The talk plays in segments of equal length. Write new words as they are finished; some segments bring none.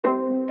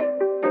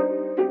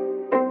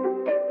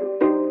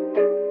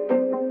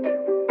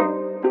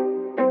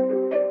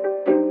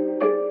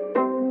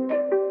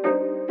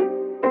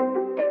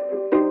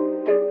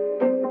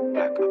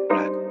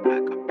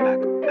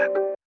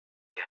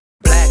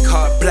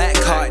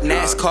Ride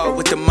NASCAR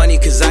with the money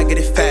cause I get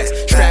it fast.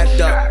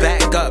 Strapped up,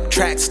 back up,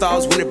 track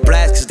stars when it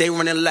blast cause they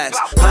running laps.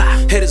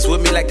 Hitters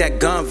with me like that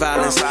gun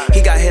violence.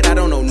 He got hit, I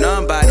don't know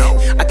nobody.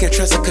 I can't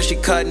trust her cause she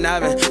cut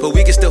Ivan, but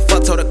we can still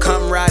fuck, told her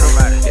come riding.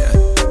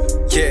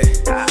 Yeah,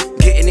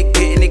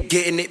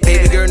 getting it.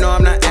 Baby girl, no,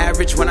 I'm not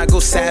average. When I go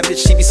savage,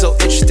 she be so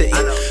interested.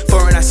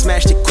 Foreign, I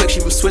smashed it quick,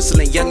 she from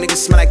Switzerland. Young niggas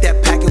smell like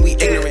that pack and we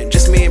ignorant.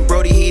 Just me and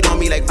Brody, heat on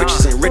me like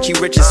Richardson. Richie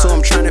riches, so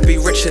I'm trying to be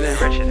richer than.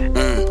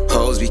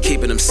 Hoes be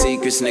keeping them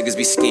secrets, niggas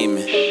be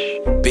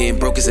scheming. Being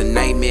broke is a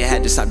nightmare,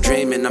 had to stop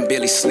dreaming, I'm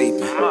barely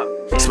sleeping.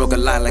 Smoke a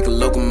lot like a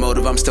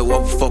locomotive, I'm still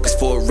over focused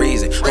for a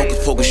reason.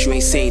 Hocus pocus, you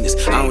ain't seen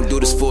this, I don't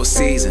do this for a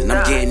season,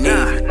 I'm getting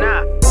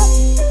even.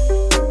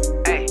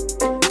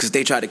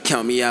 They tried to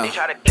count me out.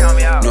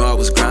 Know I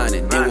was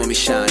grinding, they want me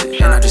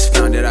shining, and I just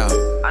found it out.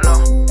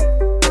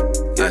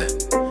 Yeah,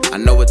 I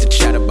know what to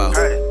chat about.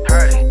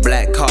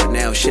 Black card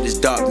now, shit is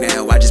dark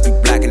now, I just be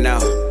blacking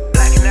out.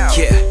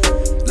 Yeah,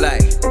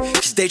 like,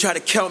 cause they tried to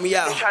count me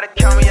out.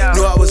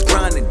 Know I was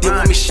grinding, they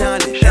want me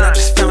shining, and I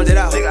just found it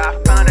out.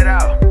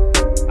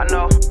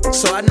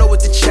 So I know what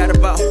to chat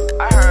about.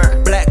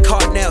 Black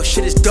card now,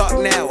 shit is dark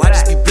now, I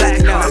just be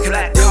blacking out. I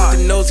cannot deal with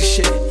the nosy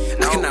shit,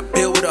 I cannot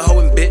build with a hoe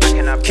and bitch.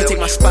 Can't take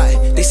my spot,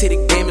 they say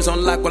the game is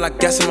on lock, well I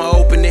guess I'ma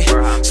open it.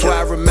 Swear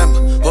I remember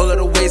all of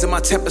the ways of my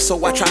temper,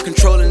 so I try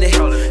controlling it.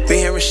 Been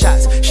hearing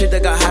shots, shit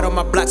that got hot on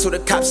my block, so the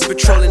cops is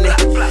patrolling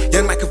it.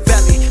 Young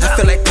Machiavelli, I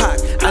feel like Pac,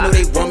 I know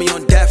they want me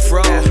on death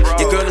row.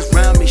 Your girl is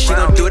round me, she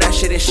gon' do that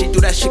shit, and she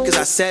do that shit cause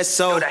I said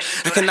so.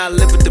 I cannot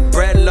live with the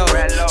bread low,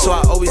 so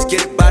I always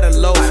get it by the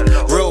loaf.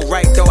 Real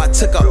right though, I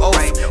took an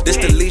oath, this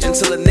the legion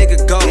till a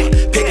nigga go.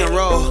 Pick and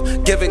roll,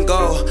 give and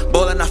go,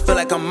 ballin', I feel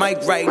like I'm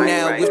Mike right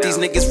now. If these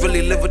niggas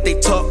really live what they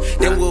talk,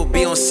 then we'll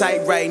be on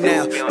site right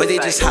now. But they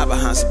just hide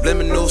behind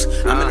subliminals.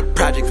 I'm in a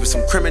project with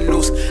some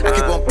criminals. I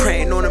keep on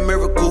praying on a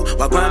miracle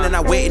while grinding,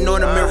 I waiting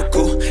on a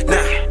miracle.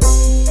 Nah.